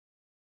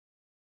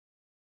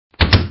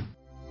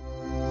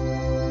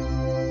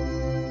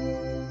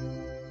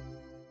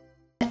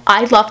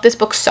I love this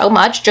book so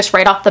much just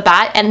right off the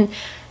bat. And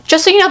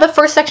just so you know, the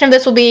first section of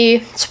this will be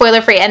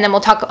spoiler free, and then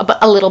we'll talk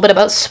a little bit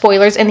about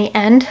spoilers in the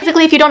end.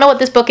 Basically, if you don't know what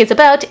this book is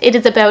about, it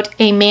is about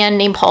a man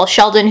named Paul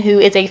Sheldon, who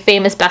is a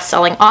famous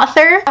best-selling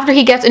author. After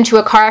he gets into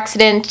a car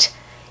accident,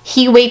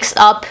 he wakes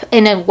up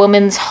in a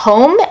woman's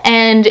home,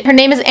 and her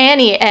name is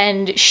Annie,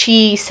 and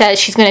she says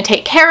she's going to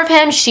take care of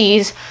him.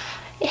 She's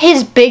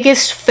his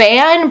biggest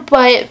fan,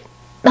 but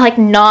like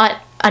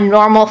not a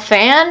normal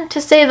fan, to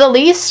say the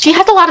least. She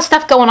has a lot of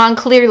stuff going on,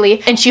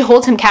 clearly, and she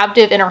holds him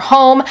captive in her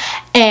home,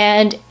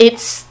 and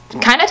it's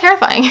kind of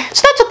terrifying. So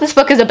that's what this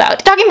book is about.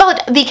 Talking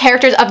about the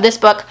characters of this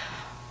book,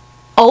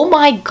 oh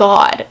my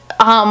god.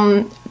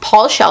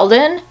 Paul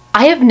Sheldon,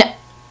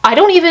 I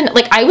don't even,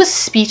 like, I was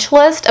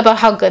speechless about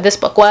how good this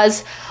book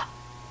was.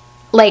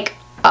 Like,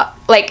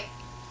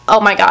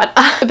 oh my god.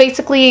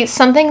 Basically,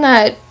 something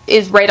that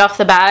is right off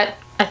the bat,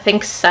 I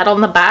think, said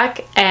on the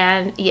back,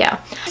 and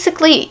yeah.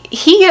 Basically,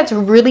 he gets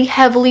really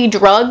heavily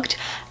drugged,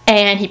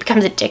 and he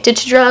becomes addicted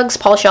to drugs,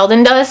 Paul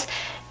Sheldon does,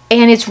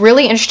 and it's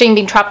really interesting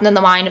being trapped in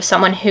the mind of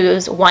someone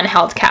who's, 1,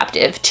 held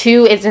captive,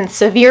 2, is in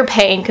severe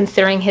pain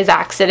considering his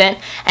accident,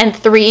 and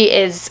 3,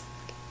 is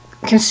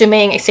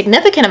consuming a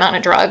significant amount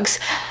of drugs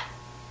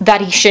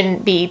that he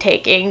shouldn't be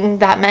taking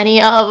that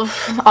many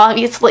of,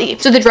 obviously.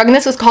 So the drug in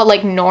this is called,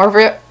 like,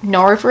 Norvril,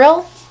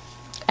 Novril.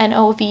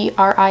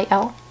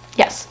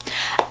 Yes.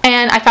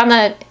 And I found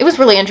that it was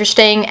really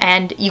interesting,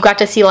 and you got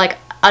to see like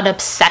an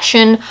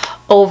obsession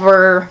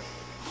over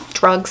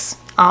drugs,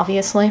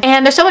 obviously.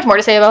 And there's so much more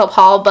to say about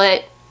Paul,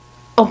 but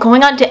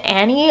going on to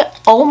Annie,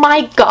 oh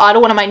my god,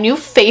 one of my new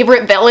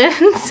favorite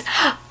villains.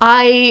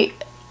 I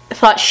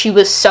thought she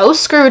was so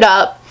screwed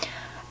up.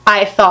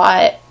 I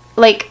thought,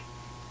 like,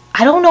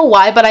 I don't know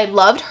why, but I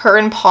loved her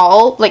and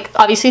Paul, like,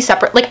 obviously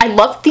separate. Like, I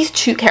loved these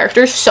two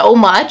characters so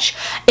much,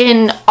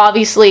 in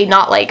obviously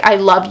not like I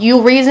love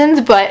you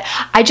reasons, but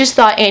I just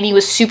thought Annie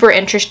was super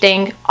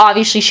interesting.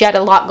 Obviously she had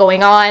a lot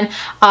going on.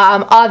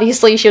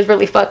 Obviously she was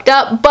really fucked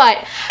up,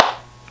 but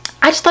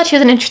I just thought she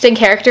was an interesting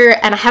character,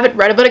 and I haven't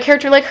read about a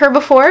character like her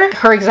before.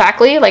 Her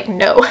exactly, like,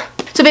 no.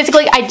 So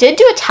basically, I did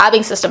do a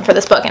tabbing system for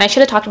this book, and I should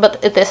have talked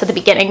about this at the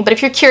beginning, but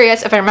if you're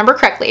curious, if I remember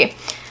correctly,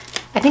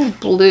 I think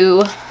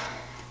blue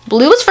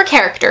is for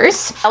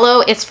characters.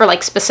 Yellow is for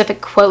like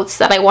specific quotes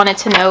that I wanted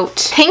to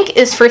note. Pink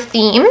is for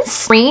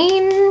themes.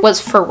 Green was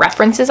for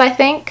references, I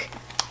think.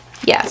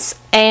 Yes.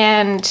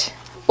 And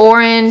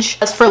orange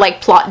was for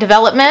like plot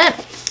development.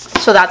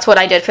 So that's what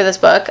I did for this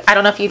book. I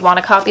don't know if you'd want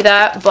to copy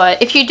that,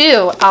 but if you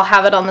do, I'll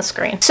have it on the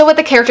screen. So with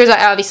the characters,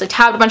 I obviously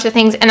tabbed a bunch of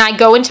things, and I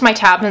go into my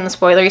tab in the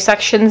spoilery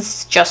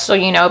sections, just so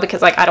you know,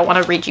 because like I don't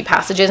want to read you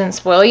passages and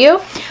spoil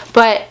you.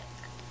 But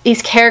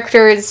these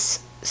characters,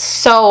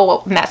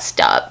 so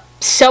messed up.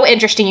 So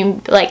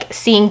interesting, like,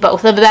 seeing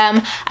both of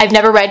them. I've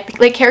never read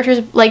like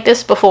characters like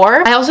this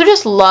before. I also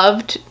just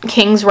loved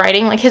King's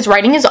writing. Like, his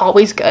writing is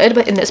always good,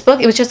 but in this book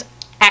it was just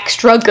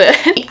extra good.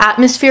 The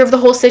atmosphere of the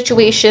whole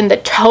situation, the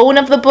tone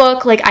of the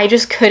book, like, I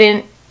just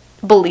couldn't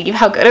believe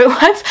how good it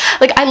was.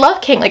 Like, I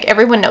love King, like,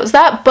 everyone knows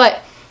that, but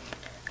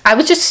I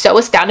was just so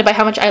astounded by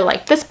how much I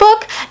liked this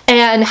book,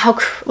 and how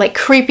like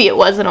creepy it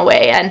was in a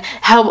way, and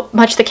how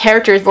much the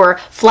characters were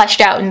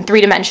fleshed out and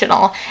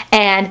three-dimensional,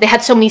 and they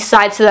had so many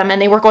sides to them, and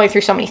they were going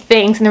through so many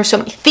things, and there were so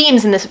many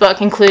themes in this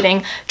book,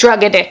 including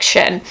drug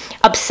addiction,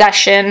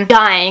 obsession,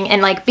 dying,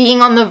 and like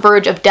being on the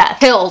verge of death,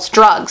 pills,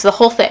 drugs, the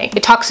whole thing.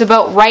 It talks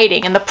about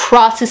writing and the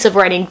process of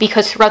writing,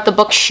 because throughout the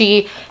book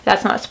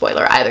that's not a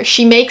spoiler either,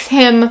 she makes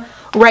him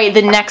write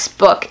the next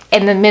book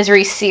in the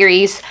Misery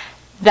series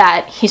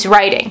that he's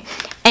writing.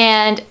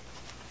 And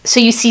so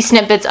you see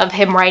snippets of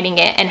him writing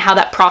it and how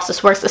that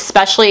process works,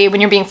 especially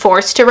when you're being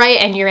forced to write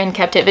and you're in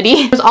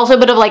captivity. There's also a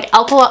bit of like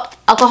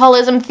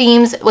alcoholism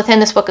themes within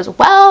this book as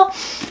well.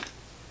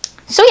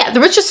 So yeah,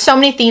 there was just so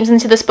many themes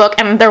into this book,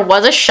 and there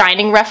was a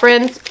Shining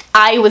reference.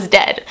 I was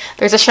dead.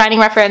 There's a Shining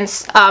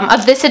reference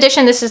of this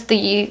edition. This is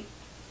the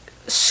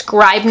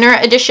Scribner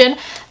edition.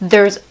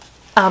 There's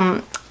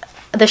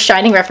the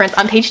Shining reference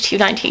on page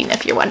 219,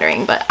 if you're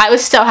wondering, but I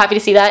was so happy to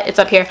see that. It's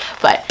up here,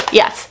 but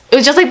yes, it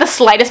was just like the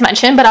slightest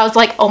mention, but I was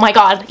like, oh my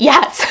god,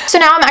 yes. So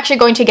now I'm actually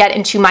going to get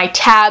into my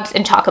tabs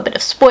and talk a bit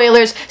of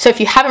spoilers. So if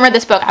you haven't read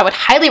this book, I would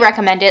highly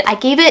recommend it. I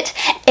gave it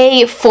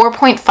a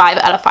 4.5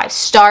 out of 5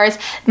 stars.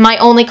 My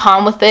only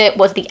con with it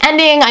was the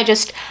ending.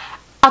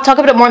 I'll talk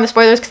a bit more in the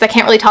spoilers because I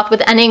can't really talk about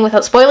the ending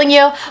without spoiling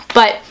you,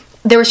 but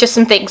there was just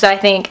some things that I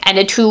think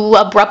ended too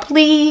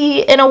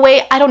abruptly in a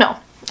way. I don't know.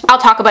 I'll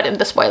talk about it in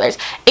the spoilers.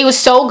 It was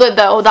so good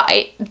though that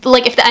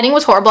like, if the ending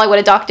was horrible, I would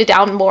have docked it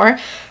down more.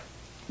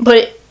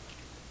 But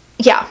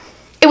yeah,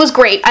 it was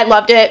great. I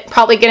loved it.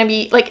 Probably gonna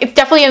be like, it's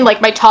definitely in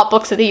like my top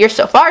books of the year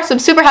so far. So I'm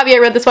super happy I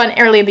read this one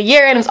early in the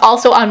year, and it was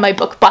also on my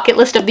book bucket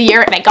list of the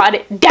year, and I got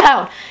it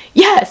down.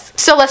 Yes.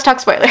 So let's talk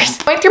spoilers.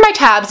 Going through my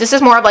tabs, this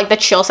is more of like the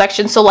chill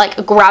section. So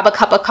like, grab a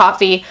cup of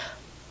coffee,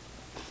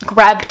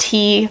 grab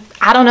tea,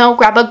 I don't know,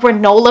 grab a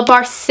granola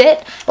bar,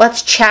 sit.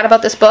 Let's chat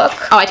about this book.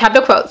 Oh, I tabbed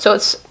a quote. So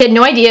he had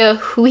no idea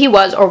who he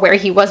was or where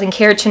he was, and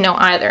cared to know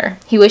either.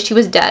 He wished he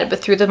was dead, but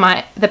through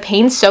the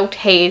pain-soaked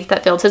haze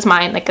that filled his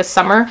mind like a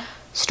summer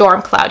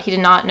storm cloud. He did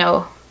not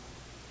know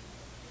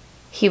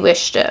he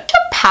wished it.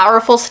 A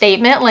powerful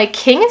statement. Like,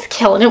 King is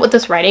killing it with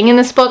this writing in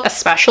this book,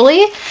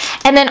 especially.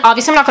 And then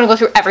obviously I'm not going to go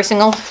through every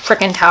single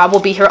freaking tab.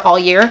 We'll be here all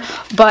year,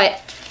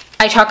 but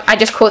I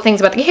just quote things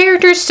about the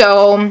characters.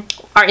 So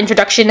our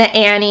introduction to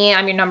Annie,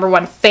 I'm your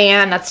 #1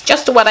 fan. That's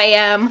just what I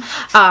am.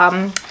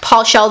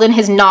 Paul Sheldon,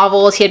 his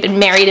novels. He had been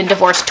married and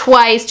divorced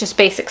twice, just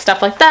basic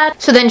stuff like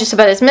that. So then just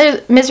about his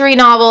Misery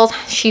novels.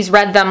 She's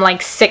read them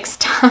like 6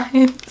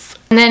 times.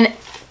 And then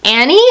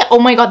Annie, oh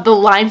my god, the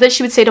lines that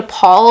she would say to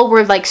Paul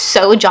were like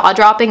so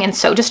jaw-dropping and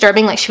so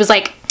disturbing. Like, she was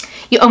like,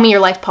 "You owe me your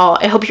life, Paul.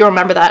 I hope you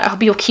remember that. I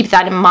hope you'll keep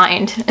that in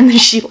mind." And then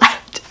she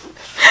left.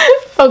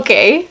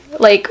 Okay,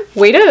 like,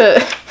 way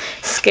to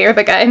scare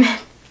the guy, man.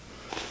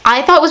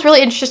 I thought it was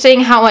really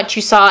interesting how much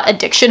you saw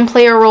addiction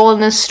play a role in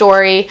this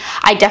story.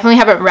 I definitely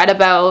haven't read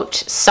about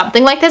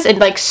something like this and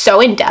like so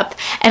in depth.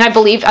 And I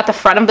believe at the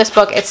front of this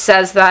book it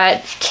says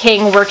that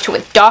King worked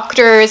with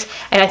doctors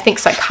and I think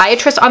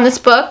psychiatrists on this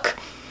book,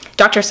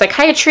 doctor of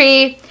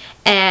psychiatry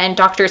and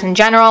doctors in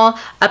general,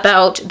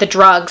 about the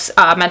drugs,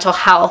 mental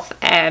health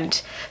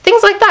and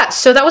things like that.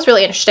 So that was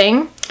really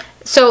interesting.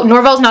 So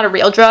Norval is not a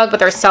real drug, but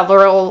there are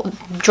several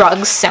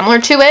drugs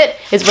similar to it,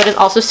 is what is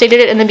also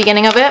stated in the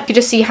beginning of it. You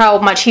just see how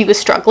much he was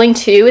struggling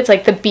too. It's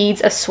like the beads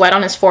of sweat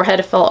on his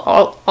forehead felt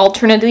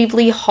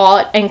alternatively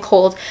hot and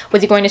cold.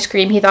 Was he going to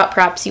scream? He thought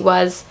perhaps he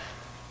was.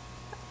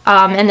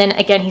 And then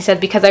again he said,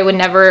 "Because I would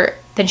never,"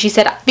 then she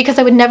said, "Because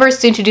I would never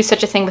assume to do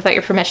such a thing without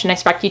your permission. I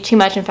respect you too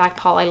much. In fact,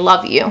 Paul, I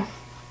love you."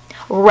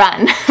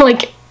 Run.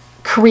 Like,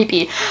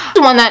 creepy.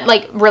 The one that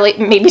like really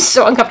made me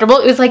so uncomfortable,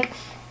 it was like,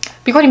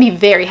 "You're going to be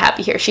very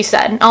happy here," she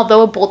said.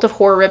 Although a bolt of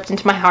horror ripped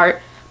into my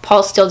heart,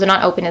 Paul still did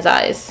not open his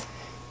eyes.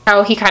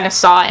 How he kind of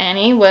saw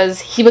Annie was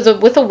he was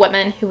with a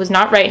woman who was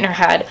not right in her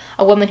head,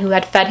 a woman who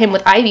had fed him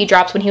with IV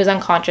drops when he was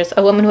unconscious,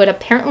 a woman who had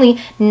apparently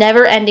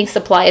never-ending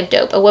supply of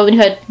dope, a woman who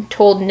had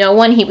told no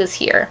one he was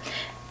here.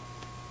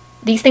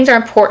 These things are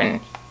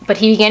important, but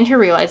he began to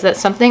realize that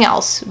something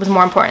else was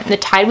more important. The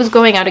tide was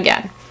going out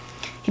again.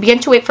 He began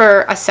to wait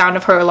for a sound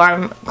of her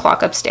alarm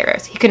clock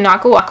upstairs. He could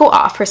not go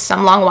off for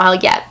some long while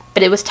yet,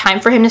 but it was time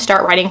for him to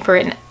start writing for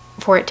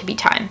it to be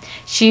time.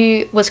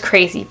 She was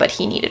crazy, but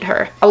he needed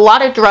her. A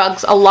lot of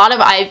drugs, a lot of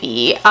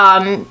IV,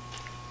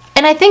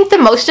 and I think the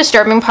most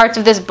disturbing parts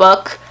of this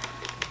book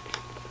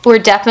were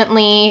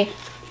definitely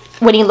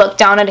when he looked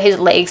down at his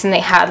legs and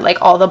they had like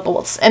all the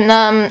bolts in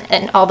them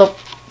and all the,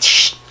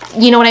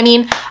 you know what I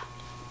mean?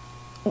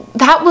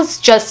 That was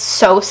just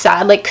so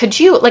sad. Like, could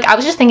you, like, I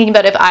was just thinking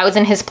about if I was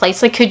in his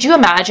place, like, could you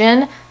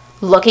imagine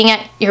looking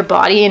at your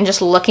body and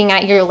just looking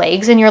at your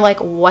legs and you're like,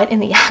 what in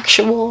the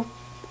actual,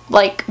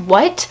 like,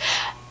 what?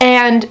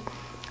 And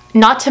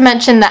not to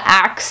mention the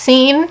axe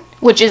scene,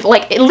 which is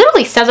like, it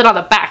literally says it on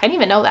the back. I didn't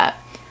even know that.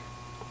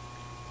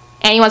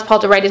 Annie wants Paul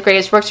to write his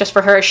greatest works just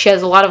for her. She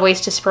has a lot of ways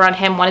to spur on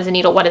him. One is a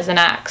needle, one is an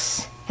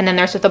axe. And then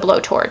there's with the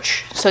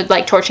blowtorch. So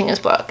like torching his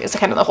book is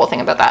kind of the whole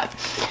thing about that.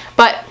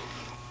 But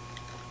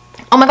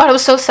oh my god, it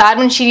was so sad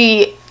when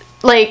she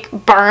like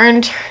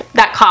burned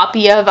that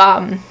copy of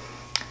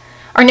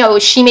or no,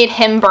 she made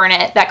him burn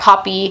it, that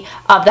copy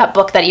of that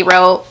book that he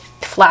wrote,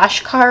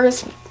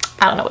 Flashcards.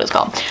 I don't know what it's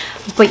called.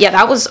 But yeah,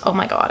 that was, oh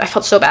my god, I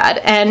felt so bad.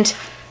 And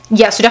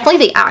yeah, so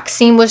definitely the axe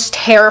scene was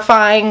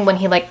terrifying when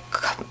he like,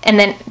 and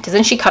then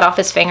doesn't she cut off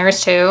his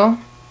fingers too?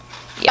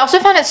 I also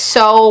found it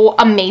so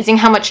amazing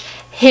how much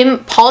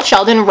Paul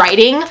Sheldon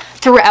writing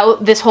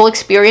throughout this whole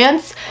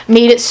experience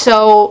made it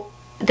so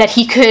that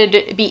he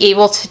could be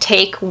able to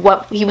take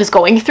what he was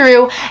going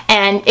through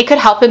and it could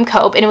help him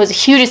cope, and it was a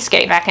huge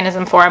escape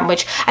mechanism for him,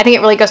 which I think it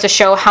really goes to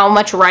show how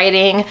much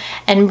writing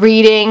and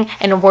reading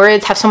and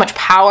words have so much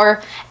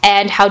power,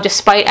 and how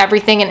despite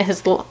everything in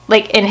his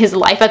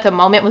life at the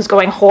moment was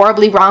going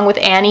horribly wrong with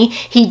Annie,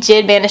 he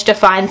did manage to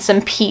find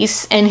some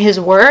peace in his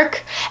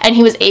work and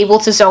he was able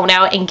to zone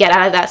out and get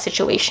out of that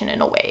situation in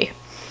a way.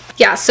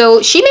 Yeah,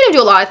 so she made him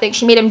do a lot of things.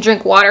 She made him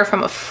drink water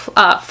from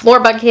a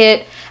floor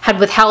bucket, had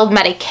withheld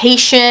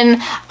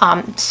medication.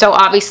 So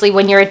obviously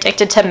when you're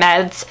addicted to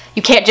meds,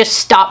 you can't just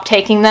stop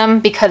taking them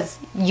because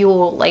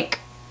you'll like,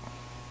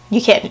 you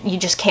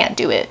just can't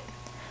do it.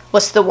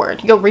 What's the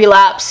word? You'll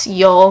relapse,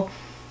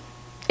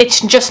 it's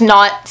just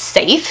not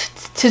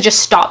safe to just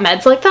stop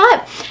meds like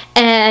that.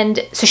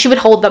 And so she would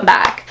hold them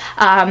back.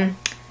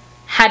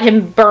 Had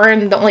him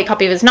burn the only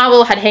copy of his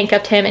novel, had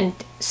handcuffed him and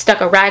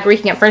stuck a rag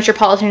reeking of furniture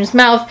polish in his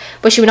mouth,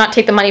 but she would not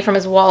take the money from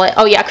his wallet.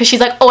 Oh yeah, because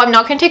she's like, oh, I'm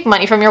not going to take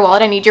money from your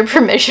wallet, I need your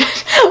permission.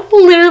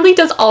 Literally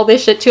does all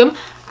this shit to him.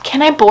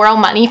 Can I borrow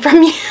money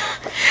from you?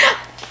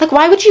 Like,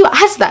 why would you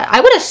ask that?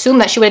 I would assume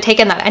that she would have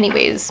taken that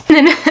anyways.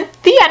 And then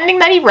the ending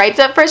that he writes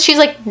at first, she's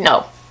like,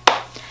 no,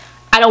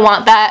 I don't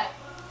want that.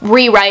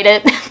 Rewrite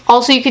it.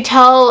 Also, you could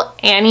tell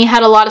Annie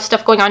had a lot of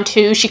stuff going on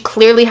too. She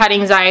clearly had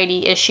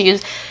anxiety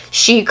issues.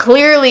 She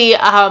clearly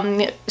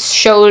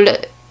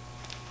showed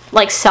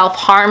like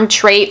self-harm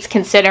traits,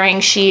 considering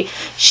she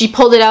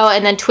pulled it out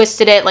and then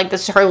twisted it like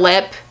this is her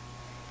lip.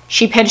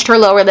 She pinched her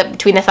lower lip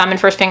between the thumb and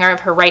first finger of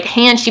her right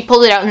hand. She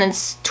pulled it out and then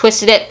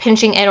twisted it,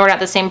 pinching inward at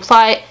the same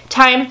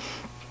time.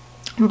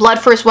 Blood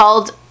first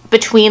welled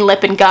between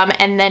lip and gum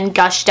and then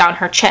gushed down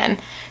her chin.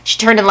 She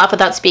turned and left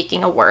without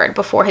speaking a word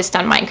before his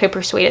stunned mind could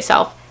persuade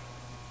itself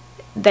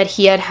that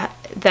he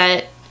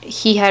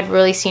had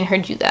really seen her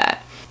do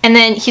that. And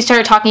then he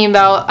started talking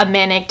about a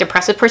manic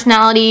depressive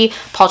personality.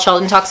 Paul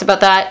Sheldon talks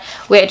about that,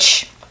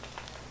 which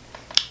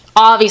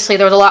obviously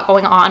there was a lot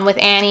going on with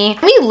Annie.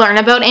 We learn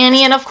about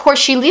Annie, and of course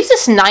she leaves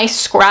this nice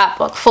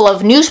scrapbook full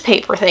of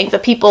newspaper things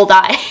that people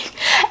die.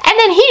 And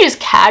then he just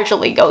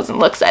casually goes and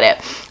looks at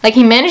it. Like,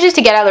 he manages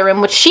to get out of the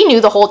room, which she knew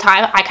the whole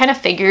time. I kind of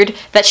figured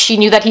that she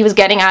knew that he was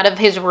getting out of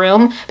his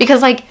room,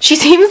 because like, she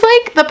seems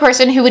like the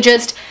person who would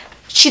just,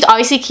 she's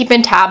obviously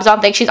keeping tabs on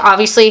things. She's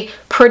obviously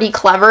pretty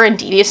clever and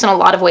devious in a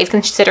lot of ways,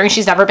 considering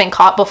she's never been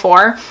caught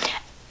before.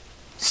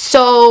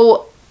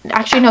 So,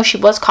 actually, no, she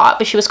was caught,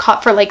 but she was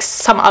caught for like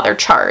some other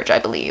charge, I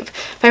believe,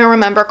 if I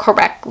remember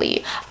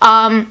correctly.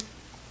 Or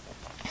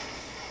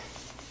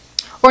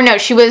no,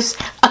 she was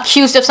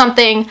accused of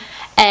something,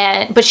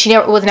 but she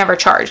was never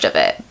charged of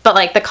it. But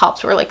like, the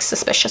cops were like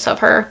suspicious of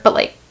her, but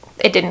like,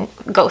 it didn't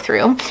go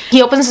through.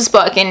 He opens this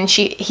book and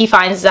he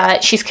finds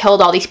that she's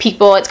killed all these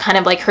people. It's kind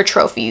of like her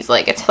trophies.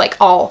 Like, it's like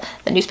all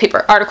the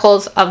newspaper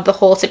articles of the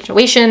whole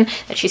situation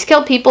that she's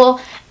killed people,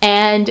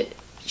 and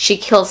she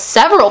kills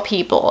several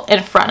people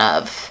in front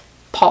of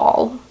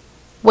Paul,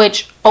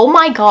 which, oh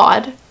my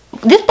god,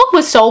 this book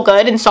was so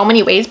good in so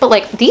many ways, but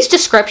like, these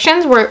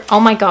descriptions were, oh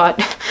my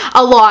god,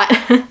 a lot.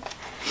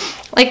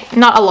 Like,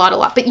 not a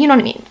lot, but you know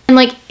what I mean. And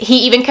like, he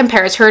even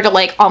compares her to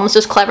like almost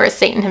as clever as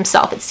Satan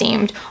himself, it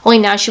seemed. Only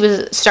now she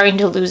was starting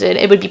to lose it.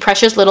 It would be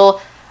precious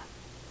little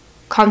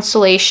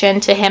consolation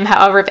to him,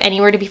 however, if any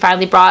were to be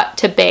finally brought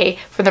to bay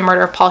for the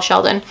murder of Paul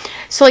Sheldon.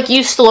 So like,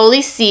 you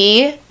slowly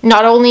see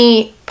not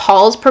only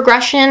Paul's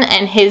progression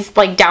and his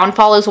like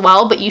downfall as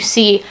well, but you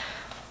see,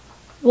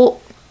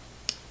 well,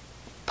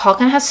 Paul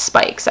kind of has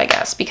spikes, I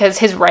guess, because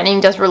his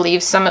writing does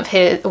relieve some of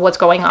what's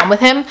going on with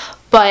him,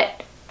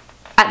 but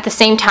at the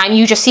same time,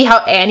 you just see how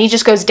Annie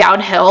just goes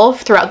downhill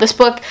throughout this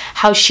book,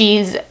 how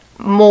she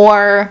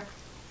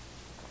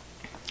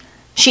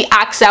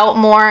acts out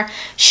more,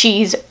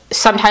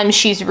 sometimes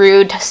she's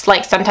rude,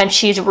 like sometimes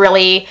she's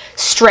really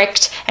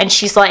strict, and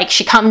she's like,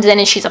 she comes in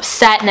and she's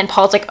upset, and then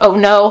Paul's like, oh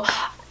no,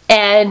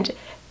 and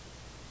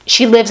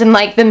she lives in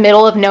like the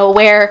middle of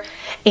nowhere,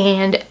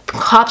 and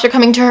cops are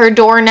coming to her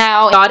door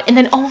now. God. And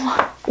then,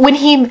 oh, when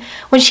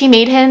she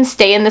made him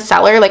stay in the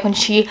cellar, like when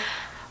she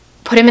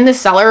put him in the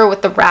cellar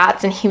with the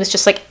rats, and he was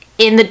just like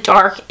in the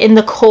dark, in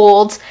the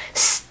cold,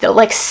 still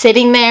like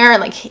sitting there,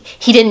 and like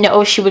he didn't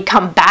know if she would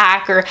come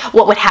back or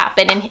what would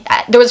happen. And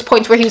there was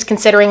points where he was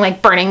considering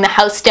like burning the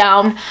house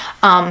down,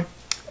 and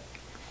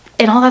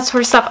all that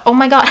sort of stuff. Oh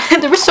my god,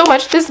 there was so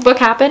much that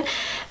happened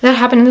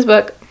in this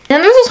book. And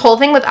then there's this whole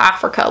thing with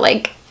Africa.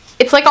 Like,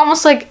 it's like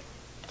almost like,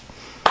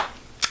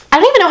 I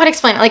don't even know how to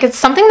explain it. Like, it's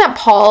something that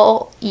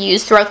Paul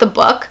used throughout the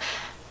book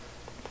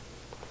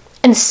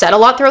and said a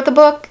lot throughout the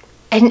book,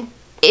 and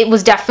it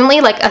was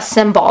definitely like a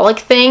symbolic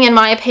thing, in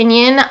my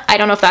opinion. I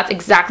don't know if that's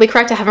exactly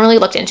correct. I haven't really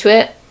looked into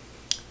it,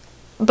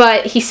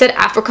 but he said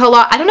Africa a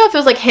lot. I don't know if it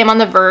was like him on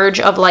the verge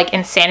of like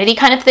insanity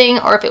kind of thing,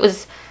 or if it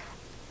was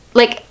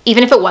like,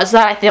 even if it was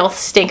that, I still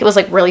think it was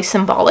like really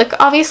symbolic,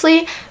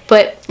 obviously.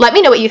 But let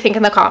me know what you think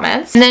in the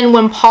comments. And then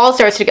when Paul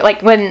starts to get,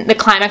 like, when the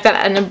climax at the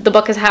end of the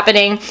book is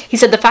happening, he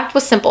said the fact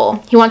was simple.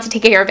 He wants to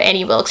take care of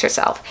Annie Wilkes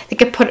herself. They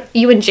could put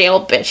you in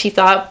jail, bitch, he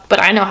thought, but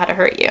I know how to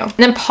hurt you. And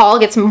then Paul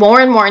gets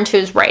more and more into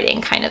his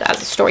writing, kind of, as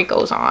the story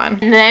goes on.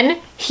 And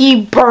then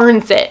he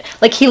burns it.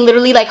 Like, he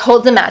literally like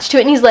holds a match to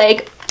it, and he's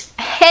like,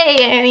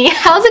 hey Annie,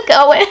 how's it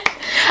going?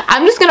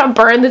 I'm just gonna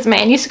burn this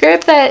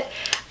manuscript that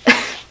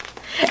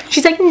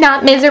she's like,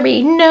 not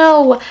Misery,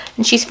 no.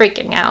 And she's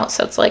freaking out.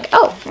 So it's like,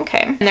 oh,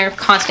 okay. And they're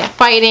constant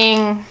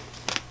fighting,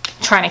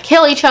 trying to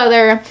kill each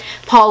other.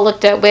 Paul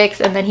looked at Wilkes,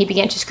 and then he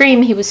began to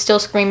scream. He was still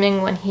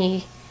screaming when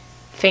he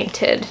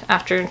fainted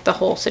after the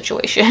whole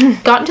situation.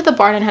 Got into the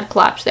barn and had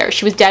collapsed there.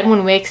 She was dead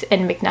when Wilkes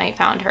and McKnight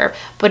found her,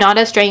 but not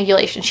of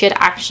strangulation. She had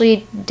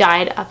actually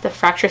died of the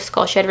fractured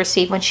skull she had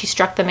received when she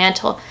struck the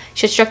mantle.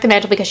 She had struck the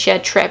mantle because she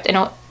had tripped,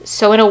 and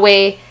so in a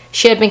way,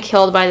 she had been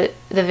killed by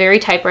the very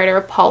typewriter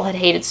Paul had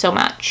hated so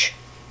much.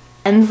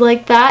 Ends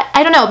like that.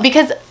 I don't know,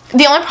 because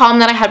the only problem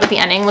that I had with the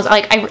ending was,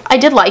 like, I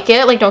did like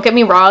it, like, don't get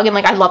me wrong, and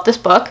like, I love this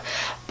book,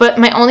 but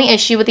my only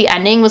issue with the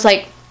ending was,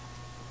 like,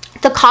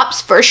 the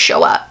cops first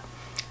show up,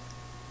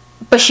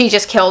 but she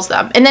just kills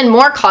them, and then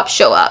more cops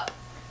show up,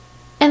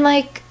 and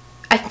like,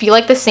 I feel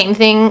like the same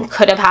thing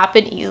could have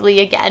happened easily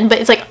again, but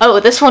it's like, oh,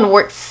 this one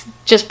works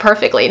just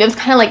perfectly. And it was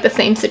kind of like the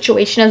same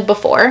situation as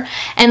before.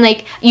 And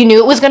like, you knew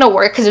it was going to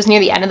work because it was near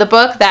the end of the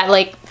book that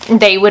like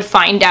they would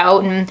find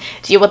out and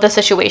deal with the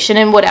situation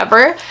and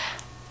whatever.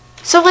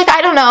 So like,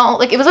 I don't know,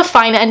 like it was a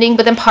fine ending,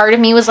 but then part of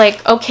me was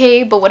like,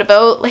 okay, but what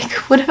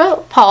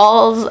about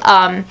Paul's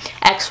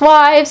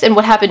ex-wives, and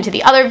what happened to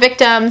the other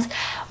victims?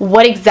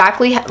 What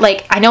exactly,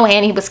 like, I know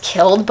Annie was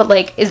killed, but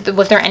like,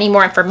 was there any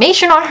more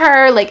information on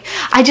her? Like,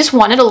 I just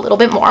wanted a little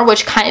bit more,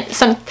 which kind of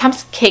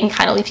sometimes can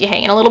kind of leave you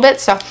hanging a little bit.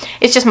 So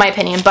it's just my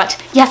opinion.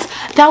 But yes,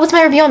 that was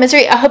my review on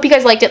Misery. I hope you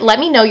guys liked it. Let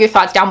me know your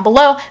thoughts down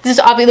below. This is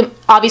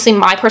obviously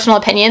my personal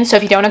opinion, so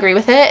if you don't agree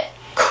with it,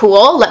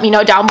 cool, let me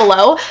know down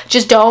below.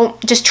 Just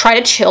try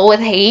to chill with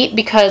hate,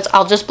 because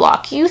I'll just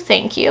block you.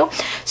 Thank you.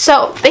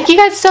 So thank you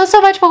guys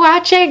so much for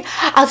watching.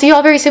 I'll see you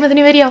all very soon with a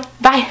new video.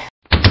 Bye.